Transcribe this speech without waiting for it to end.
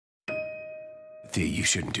Thea, you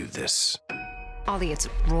shouldn't do this. Ollie, it's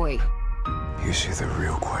Roy. You see, the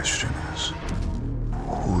real question is,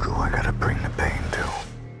 who do I gotta bring the pain to?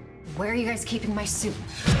 Where are you guys keeping my suit?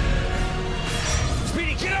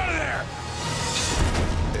 Speedy, get out of there!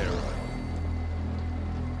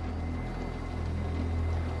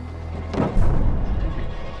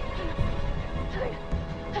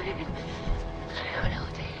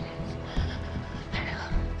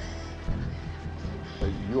 Are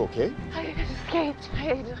you okay? I escaped.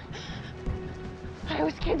 I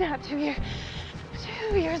was kidnapped 2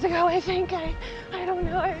 years ago, I think. I don't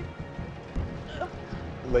know.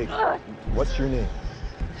 Lady, what's your name?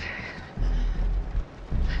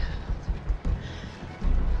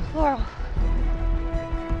 Laurel.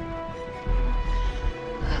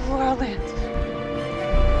 Laurel Lance.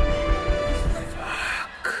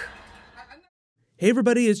 Hey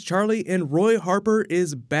everybody, it's Charlie, and Roy Harper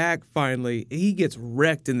is back finally. He gets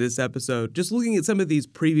wrecked in this episode. Just looking at some of these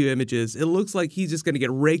preview images, it looks like he's just going to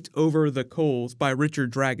get raked over the coals by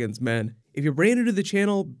Richard Dragon's men. If you're brand new to the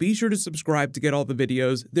channel, be sure to subscribe to get all the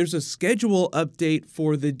videos. There's a schedule update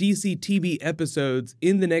for the DC TV episodes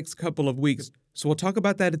in the next couple of weeks. So we'll talk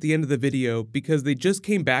about that at the end of the video because they just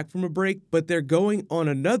came back from a break, but they're going on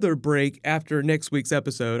another break after next week's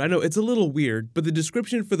episode. I know it's a little weird, but the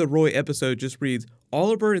description for the Roy episode just reads,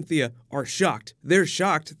 Oliver and Thea are shocked. They're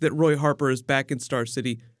shocked that Roy Harper is back in Star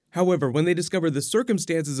City. However, when they discover the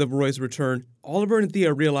circumstances of Roy's return, Oliver and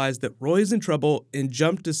Thea realize that Roy is in trouble and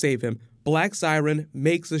jump to save him. Black Siren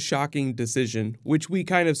makes a shocking decision, which we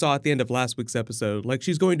kind of saw at the end of last week's episode. Like,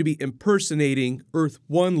 she's going to be impersonating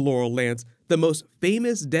Earth-1 Laurel Lance, the most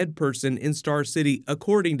famous dead person in Star City,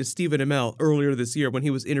 according to Stephen Amell earlier this year when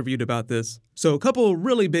he was interviewed about this. So a couple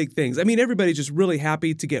really big things. I mean, everybody's just really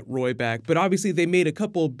happy to get Roy back, but obviously they made a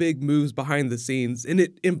couple big moves behind the scenes, and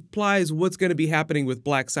it implies what's going to be happening with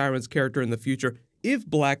Black Siren's character in the future if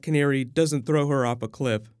Black Canary doesn't throw her off a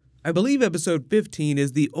cliff. I believe episode 15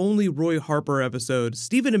 is the only Roy Harper episode.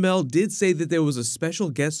 Stephen Amell did say that there was a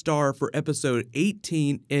special guest star for episode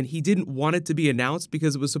 18, and he didn't want it to be announced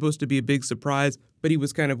because it was supposed to be a big surprise, but he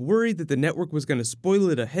was kind of worried that the network was going to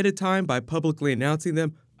spoil it ahead of time by publicly announcing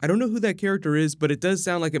them. I don't know who that character is, but it does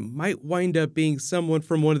sound like it might wind up being someone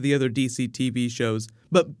from one of the other DC TV shows.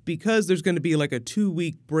 But because there's going to be like a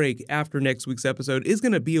 2-week break after next week's episode, it's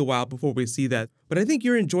going to be a while before we see that. But I think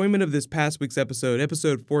your enjoyment of this past week's episode,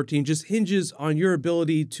 episode 14, just hinges on your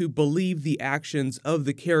ability to believe the actions of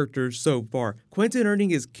the characters so far. Quentin earning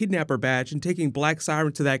his kidnapper badge and taking Black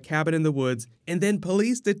Siren to that cabin in the woods, and then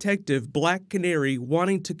police detective Black Canary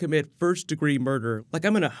wanting to commit first-degree murder. Like,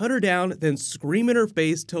 I'm gonna hunt her down, then scream in her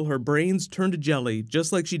face till her brains turn to jelly,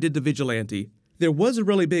 just like she did to Vigilante. There was a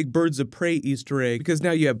really big Birds of Prey Easter egg, because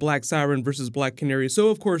now you have Black Siren versus Black Canary, so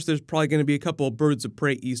of course there's probably going to be a couple of Birds of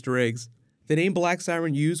Prey Easter eggs. The name Black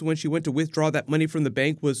Siren used when she went to withdraw that money from the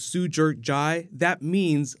bank was Sue Jerk Jai. That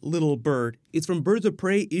means little bird. It's from Birds of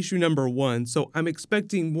Prey issue number 1, so I'm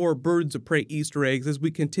expecting more Birds of Prey Easter eggs as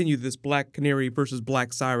we continue this Black Canary versus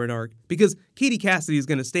Black Siren arc. Because Katie Cassidy is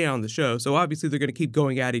going to stay on the show, so obviously they're going to keep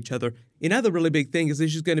going at each other. Another really big thing is that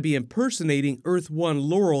she's going to be impersonating Earth-1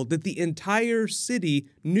 Laurel that the entire city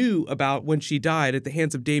knew about when she died at the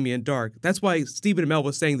hands of Damien Darhk. That's why Stephen Amell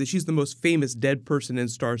was saying that she's the most famous dead person in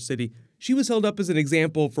Star City. She was held up as an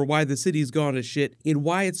example for why the city's gone to shit and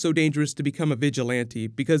why it's so dangerous to become a vigilante,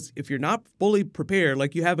 because if you're not fully prepared,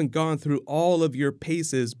 like you haven't gone through all of your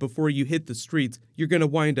paces before you hit the streets, you're going to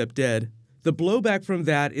wind up dead. The blowback from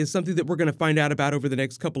that is something that we're going to find out about over the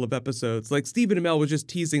next couple of episodes. Like, Stephen Amell was just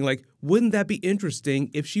teasing, like, wouldn't that be interesting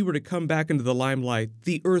if she were to come back into the limelight,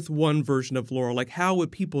 the Earth-1 version of Laurel? Like, how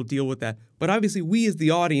would people deal with that? But obviously, we as the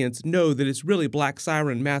audience know that it's really Black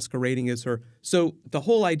Siren masquerading as her. So the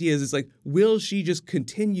whole idea is like, will she just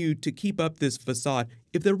continue to keep up this facade?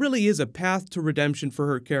 If there really is a path to redemption for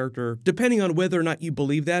her character, depending on whether or not you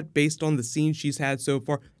believe that based on the scenes she's had so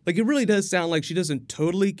far, like, it really does sound like she doesn't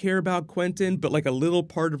totally care about Quentin, but like a little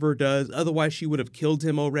part of her does, otherwise she would have killed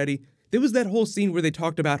him already. There was that whole scene where they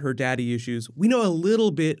talked about her daddy issues. We know a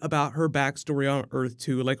little bit about her backstory on Earth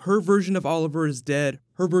too. Like, her version of Oliver is dead.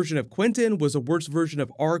 Her version of Quentin was a worse version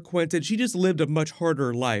of our Quentin. She just lived a much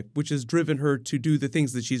harder life, which has driven her to do the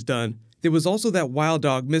things that she's done. There was also that Wild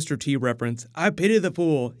Dog Mr. T reference. I pity the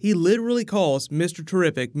fool. He literally calls Mr.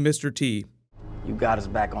 Terrific Mr. T. You got us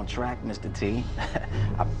back on track, Mr. T.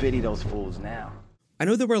 I pity those fools now. I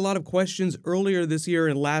know there were a lot of questions earlier this year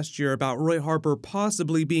and last year about Roy Harper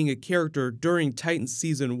possibly being a character during Titans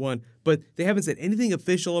Season 1, but they haven't said anything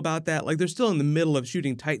official about that. Like, they're still in the middle of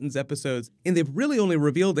shooting Titans episodes, and they've really only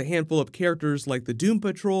revealed a handful of characters like the Doom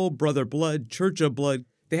Patrol, Brother Blood, Church of Blood.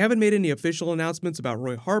 They haven't made any official announcements about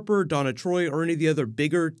Roy Harper, Donna Troy, or any of the other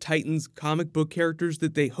bigger Titans comic book characters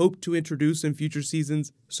that they hope to introduce in future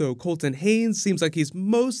seasons. So Colton Haynes seems like he's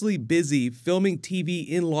mostly busy filming TV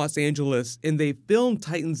in Los Angeles, and they filmed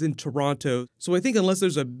Titans in Toronto. So I think unless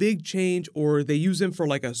there's a big change or they use him for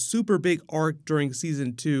like a super big arc during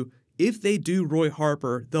season 2, if they do Roy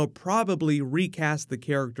Harper, they'll probably recast the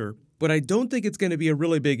character. But I don't think it's going to be a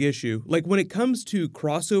really big issue. Like when it comes to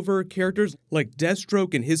crossover characters, like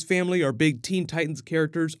Deathstroke and his family are big Teen Titans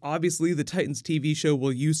characters. Obviously, the Titans TV show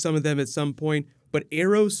will use some of them at some point. But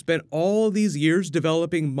Arrow spent all these years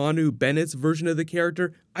developing Manu Bennett's version of the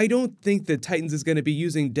character. I don't think that Titans is going to be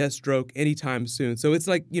using Deathstroke anytime soon. So it's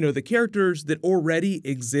like, the characters that already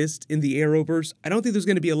exist in the Arrowverse, I don't think there's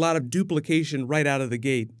going to be a lot of duplication right out of the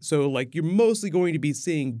gate. So like you're mostly going to be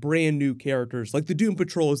seeing brand new characters. Like the Doom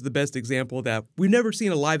Patrol is the best example of that. We've never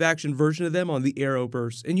seen a live action version of them on the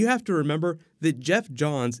Arrowverse. And you have to remember that Jeff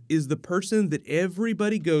Johns is the person that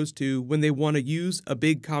everybody goes to when they want to use a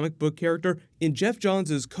big comic book character. And Jeff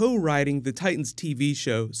Johns is co-writing the Titans TV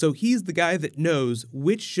show, so he's the guy that knows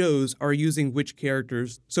which shows are using which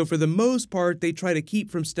characters. So for the most part, they try to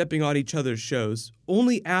keep from stepping on each other's shows.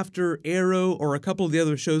 Only after Arrow or a couple of the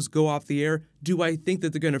other shows go off the air do I think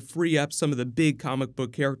that they're going to free up some of the big comic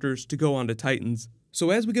book characters to go on to Titans. So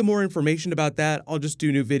as we get more information about that, I'll just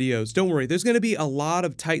do new videos. Don't worry, there's going to be a lot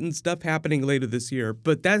of Titan stuff happening later this year,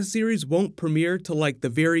 but that series won't premiere till like the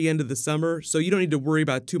very end of the summer, so you don't need to worry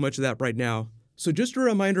about too much of that right now. So just a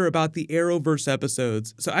reminder about the Arrowverse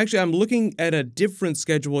episodes. So actually I'm looking at a different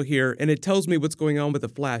schedule here, and it tells me what's going on with the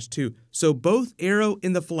Flash too. So both Arrow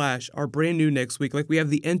and the Flash are brand new next week. Like we have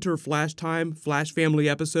the Enter Flash Time, Flash Family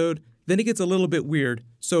episode. Then it gets a little bit weird.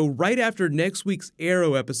 So right after next week's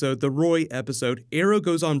Arrow episode, the Roy episode, Arrow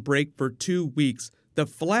goes on break for 2 weeks. The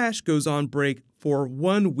Flash goes on break for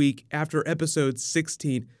 1 week after episode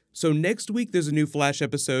 16. So next week there's a new Flash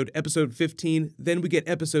episode, episode 15, then we get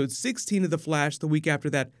episode 16 of The Flash the week after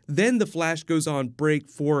that. Then The Flash goes on break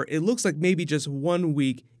for, it looks like maybe just 1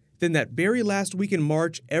 week. Then that very last week in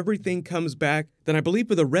March, everything comes back. Then I believe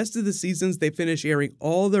for the rest of the seasons, they finish airing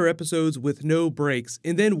all their episodes with no breaks.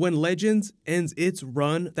 And then when Legends ends its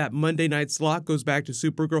run, that Monday night slot goes back to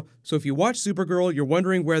Supergirl. So if you watch Supergirl, you're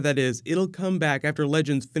wondering where that is. It'll come back after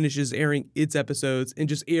Legends finishes airing its episodes and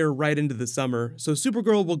just air right into the summer. So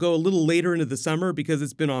Supergirl will go a little later into the summer because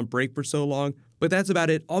it's been on break for so long. But that's about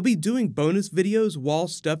it. I'll be doing bonus videos while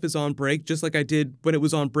stuff is on break, just like I did when it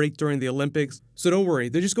was on break during the Olympics. So don't worry,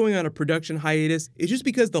 they're just going on a production hiatus. It's just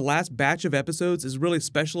because the last batch of episodes is really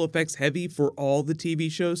special effects heavy for all the TV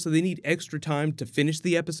shows, so they need extra time to finish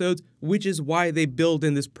the episodes, which is why they build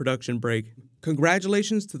in this production break.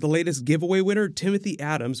 Congratulations to the latest giveaway winner, Timothy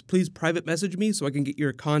Adams. Please private message me so I can get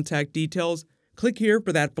your contact details. Click here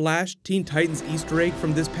for that Flash Teen Titans Easter egg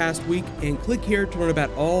from this past week, and click here to learn about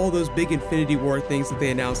all those big Infinity War things that they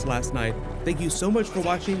announced last night. Thank you so much for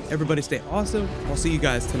watching. Everybody stay awesome. I'll see you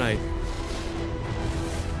guys tonight.